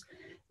arms,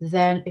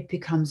 then it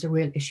becomes a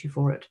real issue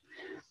for it.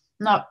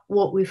 Now,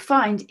 what we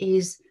find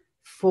is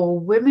for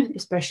women,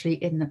 especially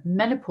in the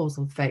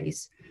menopausal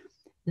phase,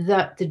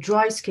 that the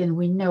dry skin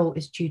we know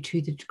is due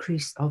to the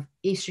decrease of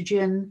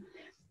estrogen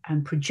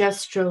and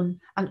progesterone,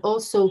 and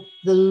also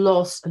the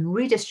loss and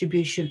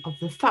redistribution of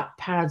the fat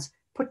pads,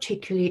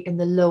 particularly in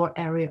the lower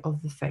area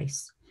of the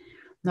face.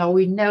 Now,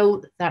 we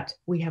know that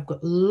we have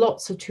got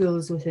lots of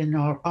tools within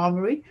our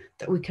armory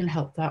that we can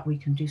help that. We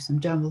can do some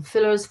dermal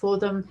fillers for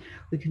them.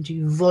 We can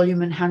do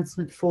volume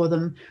enhancement for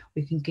them.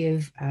 We can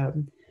give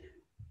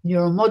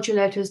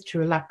neuromodulators to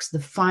relax the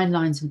fine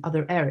lines in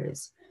other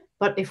areas.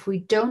 But if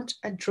we don't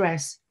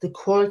address the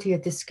quality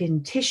of the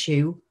skin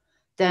tissue,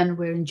 then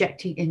we're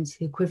injecting into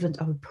the equivalent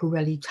of a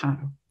Pirelli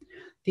tire.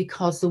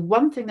 Because the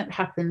one thing that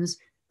happens,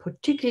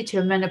 particularly to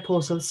a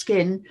menopausal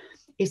skin,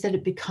 is that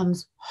it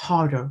becomes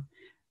harder.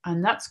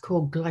 And that's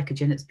called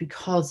glycogen. It's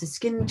because the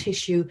skin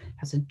tissue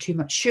has too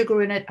much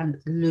sugar in it and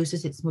it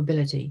loses its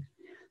mobility.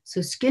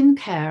 So skin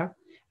care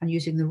and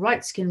using the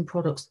right skin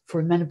products for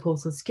a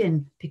menopausal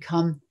skin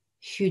become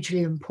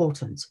hugely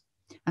important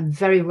and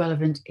very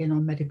relevant in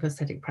our medical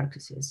aesthetic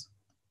practices.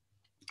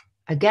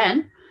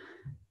 Again,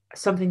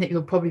 something that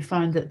you'll probably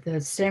find that the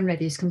same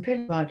ladies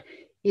complain about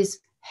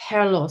is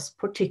hair loss,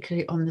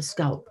 particularly on the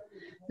scalp.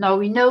 Now,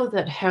 we know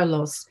that hair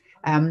loss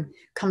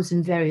comes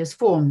in various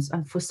forms.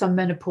 And for some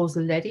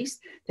menopausal ladies,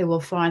 they will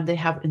find they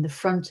have in the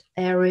front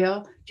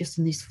area, just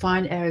in these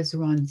fine areas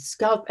around the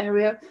scalp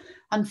area.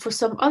 And for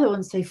some other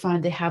ones, they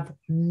find they have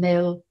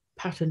male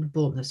patterned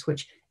baldness,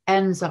 which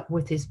ends up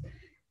with this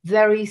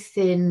very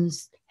thin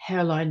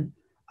hairline.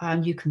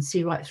 And you can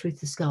see right through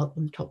the scalp,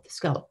 on the top of the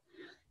scalp.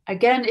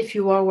 Again, if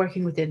you are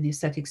working within the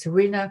aesthetics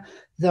arena,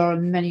 there are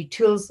many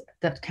tools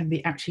that can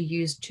be actually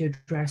used to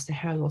address the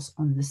hair loss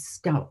on the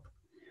scalp.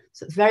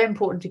 So it's very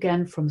important,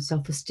 again, from a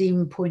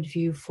self-esteem point of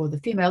view for the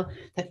female,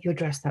 that you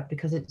address that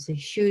because it's a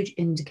huge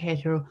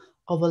indicator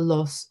of a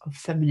loss of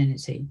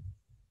femininity.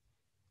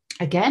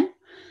 Again,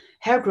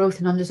 hair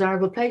growth in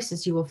undesirable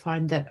places. You will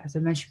find that, as I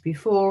mentioned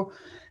before,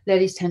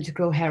 ladies tend to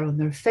grow hair on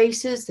their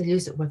faces. They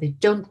lose it where they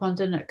don't want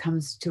it, and it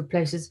comes to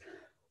places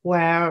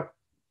where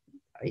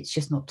it's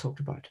just not talked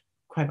about,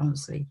 quite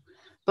honestly.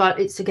 But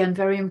it's, again,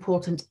 very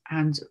important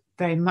and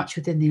very much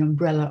within the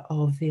umbrella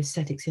of the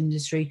aesthetics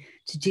industry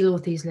to deal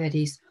with these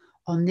ladies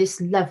on this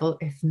level,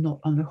 if not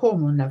on the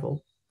hormone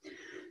level.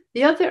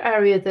 The other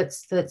area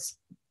that's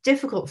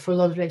difficult for a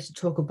lot of ladies to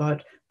talk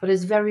about, but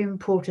is very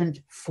important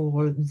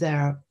for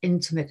their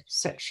intimate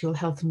sexual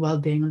health and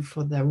well-being and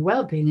for their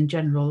well-being in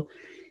general,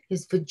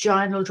 is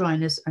vaginal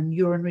dryness and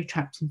urinary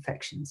tract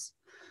infections.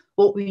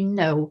 What we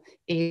know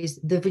is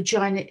the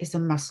vagina is a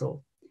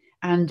muscle.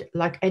 And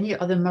like any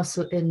other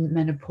muscle in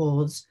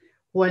menopause,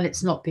 when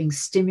it's not being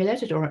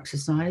stimulated or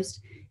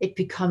exercised, it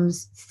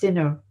becomes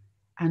thinner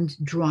and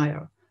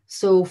drier.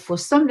 So for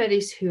some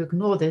ladies who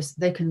ignore this,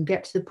 they can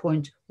get to the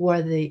point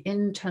where the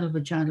internal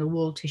vaginal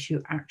wall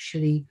tissue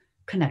actually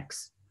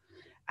connects.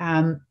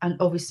 And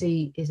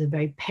obviously is a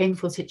very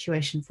painful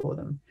situation for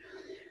them.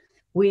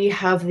 We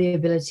have the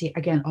ability,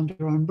 again, under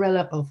our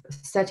umbrella of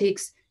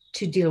aesthetics,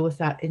 to deal with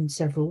that in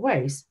several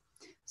ways.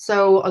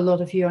 So a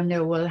lot of you I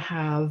know will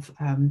have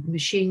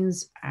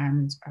machines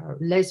and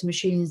laser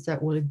machines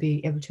that will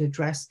be able to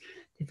address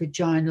the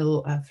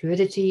vaginal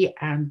fluidity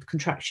and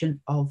contraction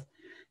of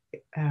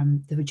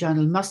the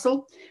vaginal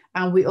muscle.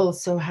 And we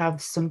also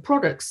have some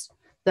products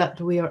that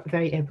we are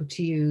very able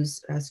to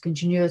use.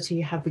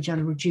 Skingenuity have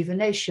vaginal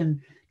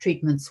rejuvenation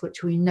treatments,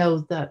 which we know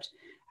that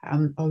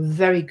are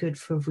very good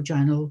for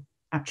vaginal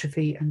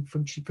atrophy and for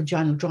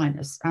vaginal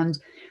dryness. And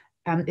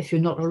if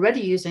you're not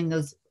already using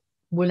those,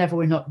 whenever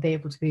we're not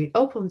able to be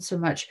open so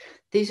much,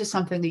 these are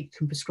something that you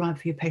can prescribe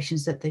for your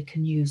patients that they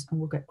can use and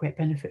will get great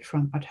benefit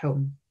from at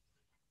home.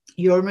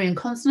 Urinary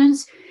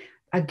incontinence,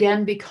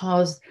 again,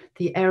 because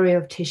the area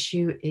of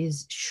tissue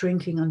is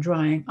shrinking and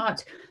drying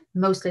out,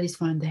 most ladies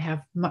find they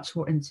have much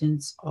more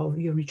incidence of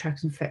urinary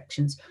tract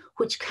infections,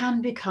 which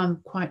can become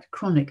quite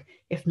chronic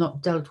if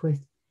not dealt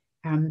with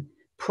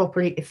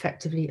properly,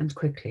 effectively, and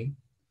quickly.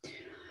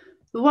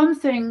 The one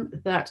thing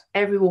that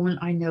every woman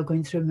I know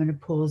going through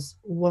menopause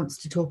wants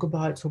to talk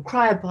about or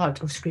cry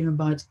about or scream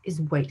about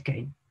is weight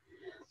gain.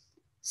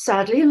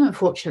 Sadly and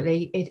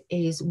unfortunately, it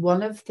is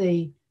one of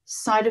the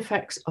side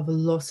effects of a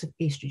loss of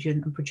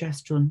estrogen and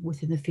progesterone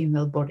within the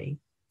female body.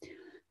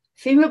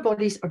 Female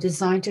bodies are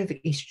designed to have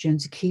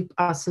estrogen to keep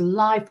us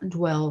alive and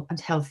well and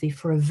healthy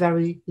for a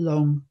very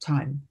long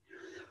time.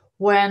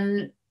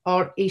 When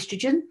our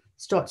estrogen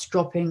starts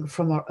dropping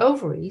from our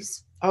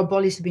ovaries, our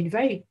bodies have been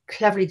very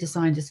cleverly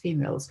designed as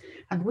females,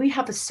 and we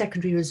have a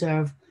secondary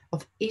reserve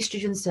of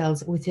estrogen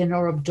cells within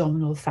our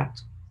abdominal fat.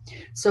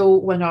 So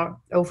when our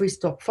ovaries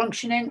stop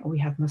functioning, we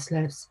have much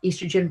less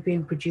estrogen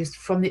being produced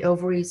from the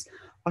ovaries,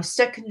 our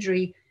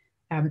secondary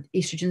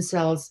estrogen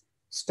cells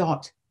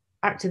start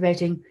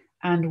activating,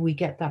 and we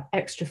get that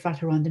extra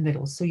fat around the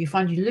middle. So you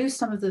find you lose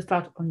some of the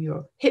fat on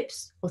your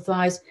hips or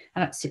thighs,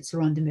 and it sits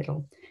around the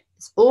middle.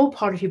 It's all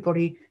part of your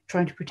body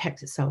trying to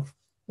protect itself.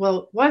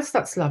 Well, whilst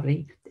that's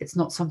lovely, it's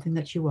not something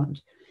that you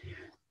want.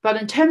 But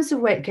in terms of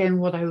weight gain,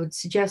 what I would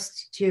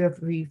suggest to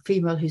every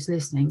female who's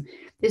listening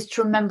is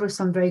to remember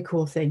some very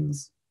cool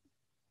things.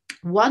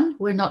 One,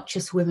 we're not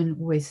just women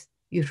with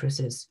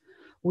uteruses.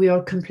 We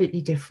are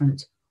completely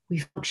different. We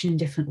function in a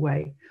different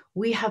way.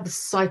 We have a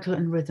cycle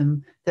and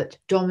rhythm that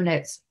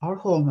dominates our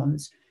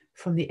hormones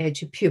from the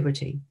age of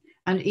puberty.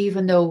 And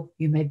even though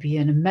you may be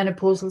in a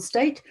menopausal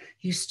state,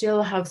 you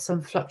still have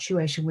some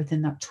fluctuation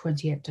within that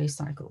 28-day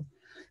cycle.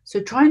 So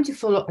trying to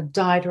follow a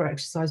diet or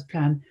exercise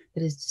plan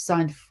that is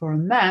designed for a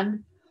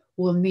man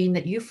will mean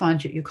that you find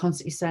that you're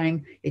constantly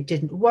saying, it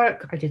didn't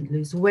work, I didn't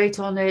lose weight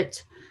on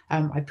it,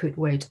 I put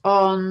weight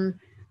on,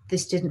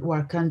 this didn't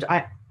work. And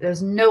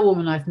there's no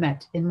woman I've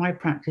met in my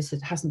practice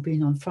that hasn't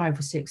been on 5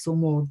 or 6 or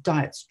more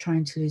diets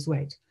trying to lose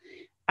weight.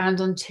 And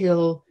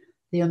until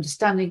the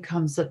understanding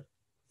comes that,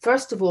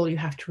 first of all, you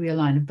have to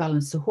realign and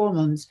balance the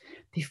hormones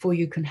before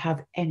you can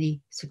have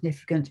any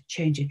significant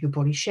change in your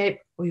body shape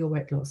or your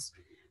weight loss,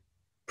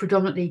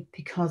 predominantly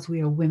because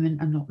we are women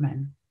and not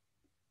men.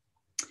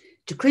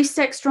 Decreased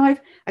sex drive,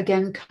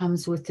 again,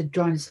 comes with the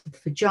dryness of the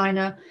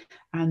vagina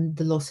and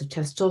the loss of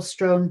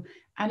testosterone,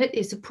 and it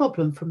is a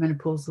problem for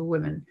menopausal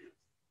women.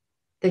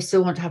 They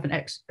still want to have an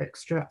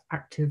extra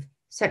active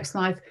sex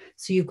life,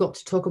 so you've got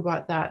to talk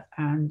about that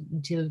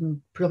and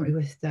dealing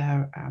predominantly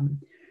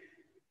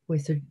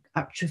with the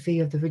atrophy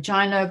of the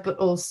vagina, but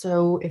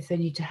also if they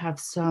need to have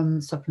some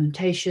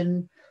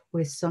supplementation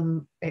with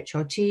some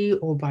HRT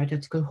or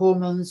bioidentical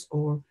hormones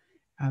or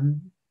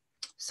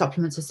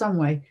supplements of some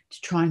way to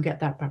try and get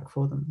that back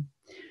for them.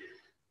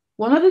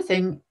 One other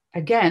thing,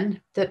 again,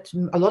 that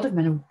a lot of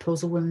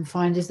menopausal women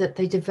find is that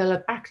they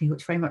develop acne,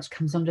 which very much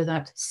comes under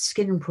that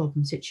skin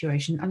problem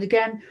situation. And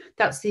again,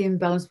 that's the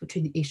imbalance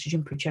between the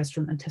estrogen,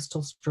 progesterone, and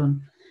testosterone.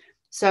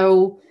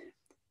 So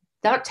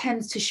that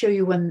tends to show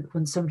you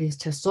when somebody is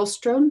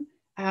testosterone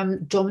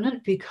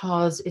dominant,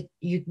 because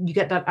you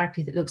get that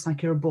acne that looks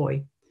like you're a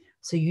boy.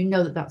 So you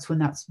know that's when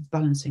that's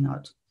balancing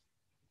out.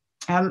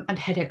 And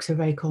headaches are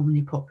very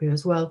commonly popular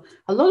as well.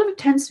 A lot of it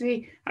tends to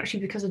be actually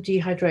because of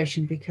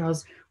dehydration,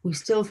 because we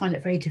still find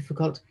it very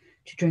difficult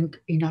to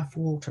drink enough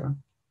water.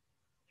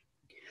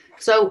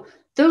 So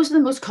those are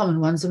the most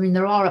common ones. I mean,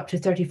 there are up to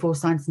 34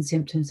 signs and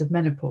symptoms of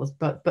menopause,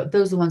 but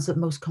those are the ones that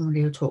most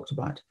commonly are talked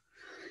about.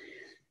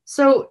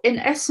 So in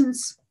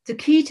essence, the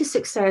key to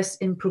success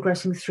in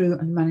progressing through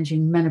and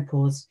managing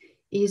menopause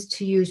is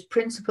to use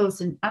principles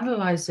in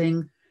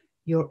analyzing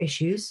your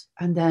issues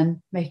and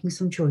then making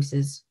some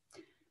choices.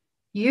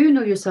 You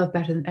know yourself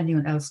better than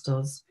anyone else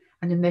does,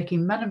 and in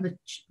making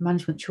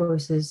management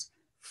choices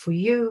for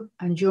you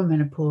and your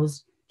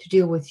menopause to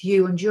deal with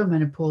you and your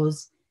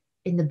menopause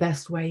in the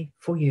best way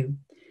for you.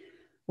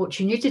 What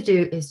you need to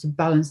do is to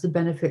balance the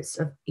benefits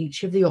of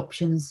each of the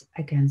options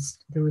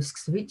against the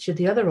risks of each of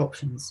the other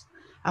options.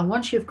 And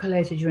once you've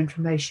collated your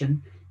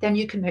information, then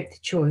you can make the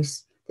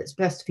choice that's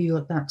best for you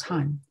at that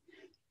time.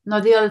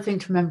 Now, the other thing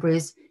to remember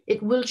is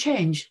it will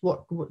change.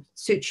 What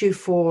suits you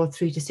for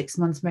 3 to 6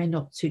 months may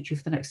not suit you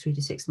for the next 3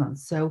 to 6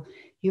 months. So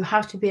you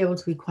have to be able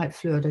to be quite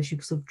fluid as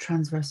you're sort of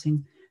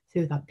transversing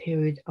through that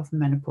period of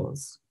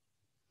menopause.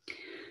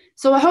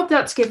 So I hope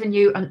that's given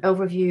you an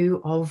overview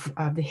of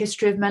the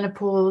history of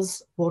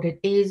menopause, what it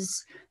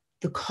is,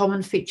 the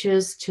common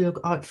features to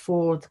look out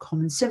for, the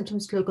common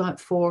symptoms to look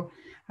out for,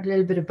 and a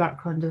little bit of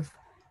background of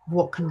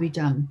what can be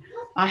done.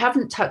 I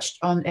haven't touched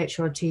on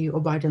HRT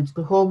or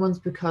bioidentical hormones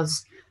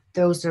because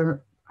those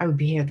are, I would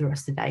be here the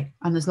rest of the day,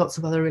 and there's lots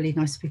of other really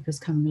nice speakers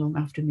coming along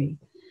after me.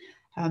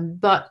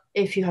 But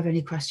if you have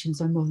any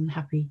questions, I'm more than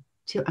happy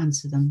to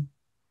answer them.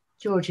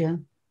 Georgia.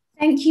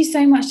 Thank you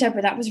so much,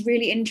 Deborah. That was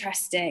really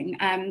interesting.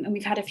 And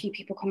we've had a few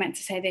people comment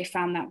to say they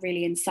found that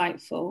really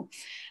insightful.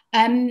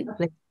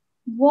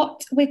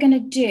 What we're going to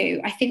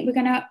do, I think we're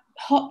going to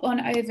hop on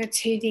over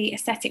to the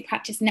Aesthetic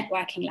Practice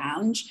Networking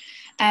Lounge.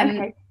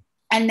 Okay.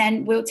 And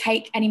then we'll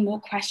take any more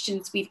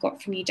questions we've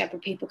got from you, Deborah.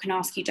 People can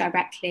ask you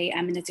directly.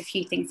 And there's a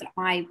few things that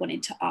I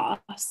wanted to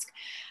ask.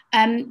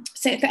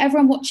 So for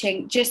everyone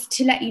watching, just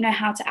to let you know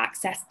how to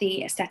access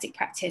the Aesthetic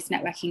Practice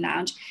Networking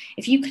Lounge,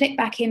 if you click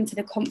back into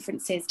the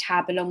conferences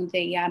tab along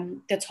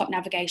the top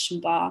navigation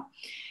bar,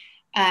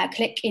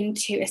 click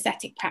into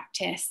Aesthetic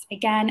Practice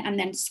again, and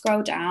then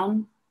scroll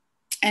down,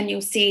 and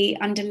you'll see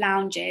under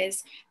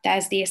lounges,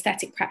 there's the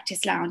Aesthetic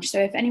Practice Lounge. So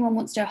if anyone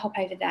wants to hop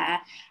over there,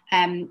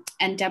 and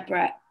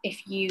Deborah,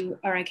 if you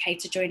are okay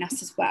to join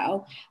us as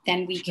well,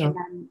 then we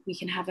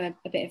can have a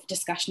bit of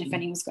discussion if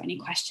anyone's got any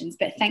questions.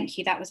 But thank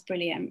you, that was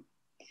brilliant.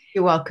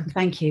 You're welcome,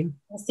 thank you.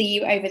 I'll see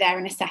you over there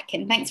in a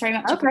second. Thanks very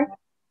much. Okay.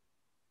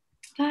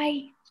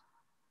 Bye.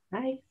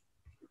 Bye.